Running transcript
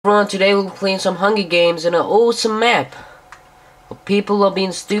Everyone, today we're playing some Hunger Games in an awesome map. People are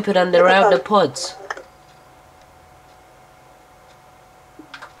being stupid and they're out the pods.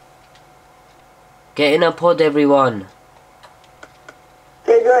 Get in a pod, everyone.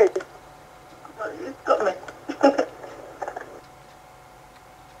 Okay, good. You got me.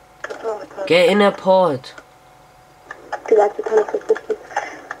 Get in a pod.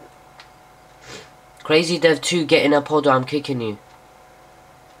 Crazy Dev 2, get in a pod or I'm kicking you.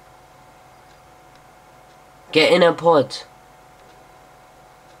 Get in a pod.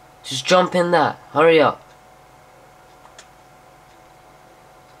 Just jump in that. Hurry up.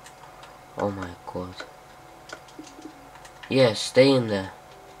 Oh my god. Yeah, stay in there.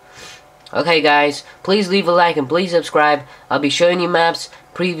 Okay guys, please leave a like and please subscribe. I'll be showing you maps,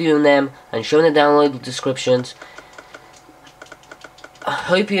 previewing them, and showing the download descriptions. I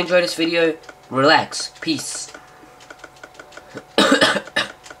hope you enjoyed this video. Relax. Peace.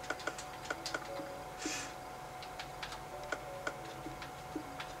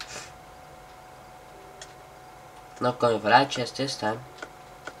 Not going for that chest this time.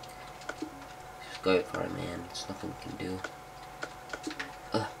 Just go for it, man. There's nothing we can do.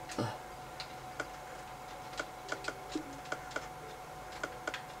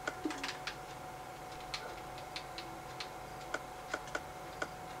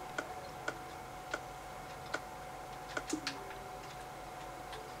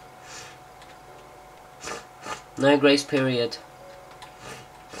 No grace period.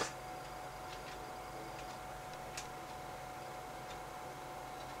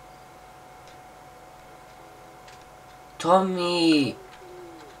 Tommy!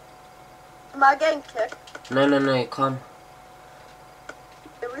 Am I getting kicked? No, come.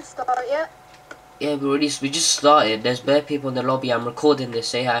 Did we start yet? Yeah, we just started. There's bare people in the lobby. I'm recording this.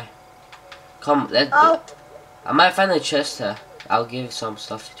 Say hi. Come, let's. Oh. I might find a chest here. I'll give some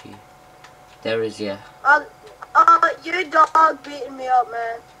stuff to you. There is, yeah. Your dog beating me up,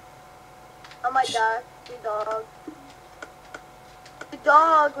 man. I might die. Your dog. Your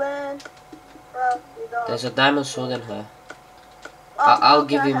dog, man. Bro, your dog. There's a diamond sword in her. Oh, I'll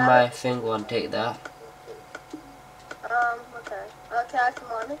okay, give you my thing one. Take that. Okay. Can I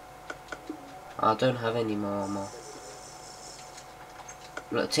come on it? I don't have any more armor.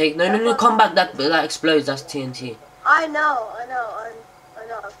 Look, take no, come back. That explodes. That's TNT. I know. I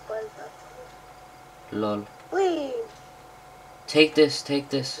played that. Lol. Please. Take this.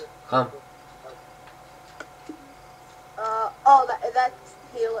 Come. That's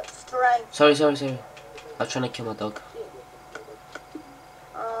heal it. Strength. Sorry. I was trying to kill my dog.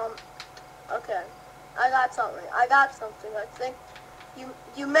 Okay. I got something. I think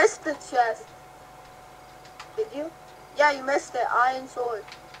you missed the chest. Did you? Yeah, you missed it. Iron sword.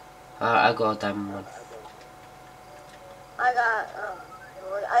 I got a diamond one. I got.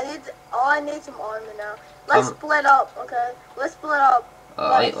 I need some armor now. Let's split up, okay? Let's split up.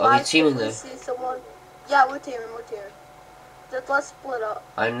 Are we teaming though? See someone. Yeah, we're teaming. Just let's split up.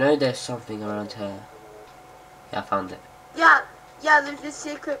 I know there's something around here. Yeah, I found it. Yeah. There's just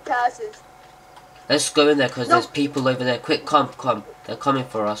secret passes. Let's go in there because there's people over there. Quick, come. They're coming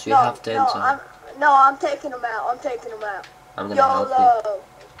for us. We have to enter. I'm taking them out. I'm gonna help you.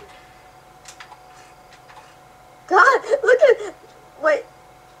 God, look at. Wait.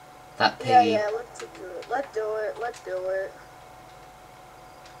 That piggy. Yeah. Let's do it.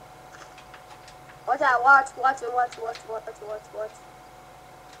 Watch out! Watch it!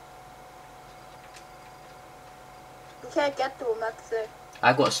 You can't get to him. That's it.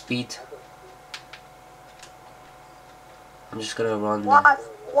 I got speed. I'm just gonna run. Watch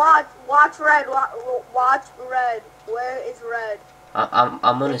red. Watch red. Where is red? I'm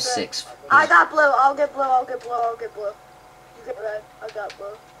on a 6th. I got blue. I'll get blue. You get red. I got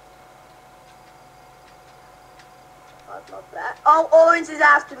blue. I love that. Oh, orange is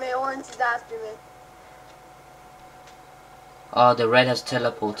after me. Oh, the red has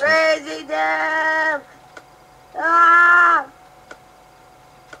teleported. Crazy damn! Ah!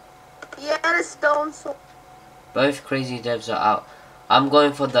 Yeah, the stone sword. Both crazy devs are out. I'm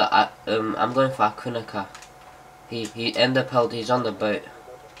going for the I'm going for Akunaka. He enderpelled. He's on the boat.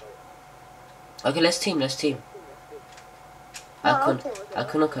 Okay, let's team.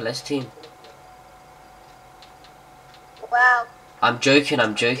 Akunaka, let's team. Wow. I'm joking.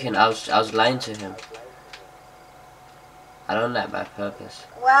 I was lying to him. I don't like my purpose.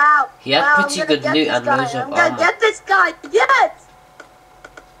 Wow. He had pretty good loot and loads of armor. I'm gonna get this guy. Yes.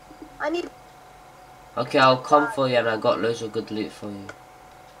 I need. Okay, I'll come for you, and I got loads of good loot for you.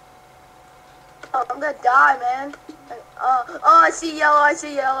 Oh, I'm gonna die, man. I see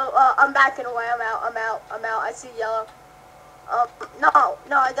yellow. I'm backing away. I'm out. I see yellow. No,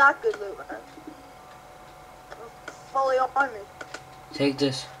 I got good loot, man. I'm fully on me. Take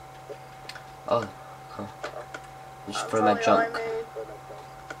this. Oh, huh. Just I'm for my fully junk. on me.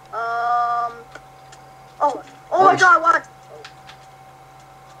 Oh Oh, my god, what?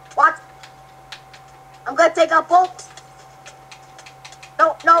 What? I'm gonna take out bolts.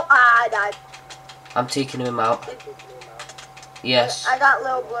 No, I died. I'm taking him out. Yes. I got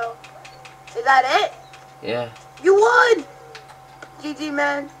little blue. Is that it? Yeah. You won! GG,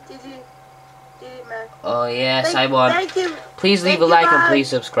 man. GG, man. Oh, yes, I won. Thank you. Please leave a Thank you, like and guys. please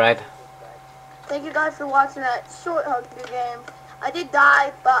subscribe. Thank you guys for watching that short Hunger Games. I did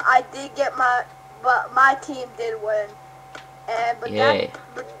die, but I did get my team did win. Yay.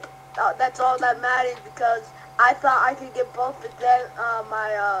 That's all that matters because I thought I could get both of them.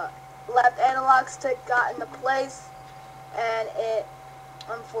 My left analog stick got into place, and it,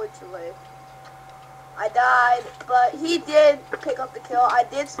 unfortunately, I died. But he did pick up the kill.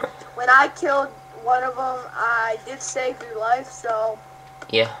 When I killed one of them, I did save your life. So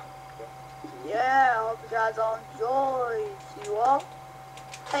Yeah. yeah, I hope you guys all enjoy. See you all.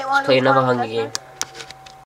 Hey, Let's play another Hunger Game.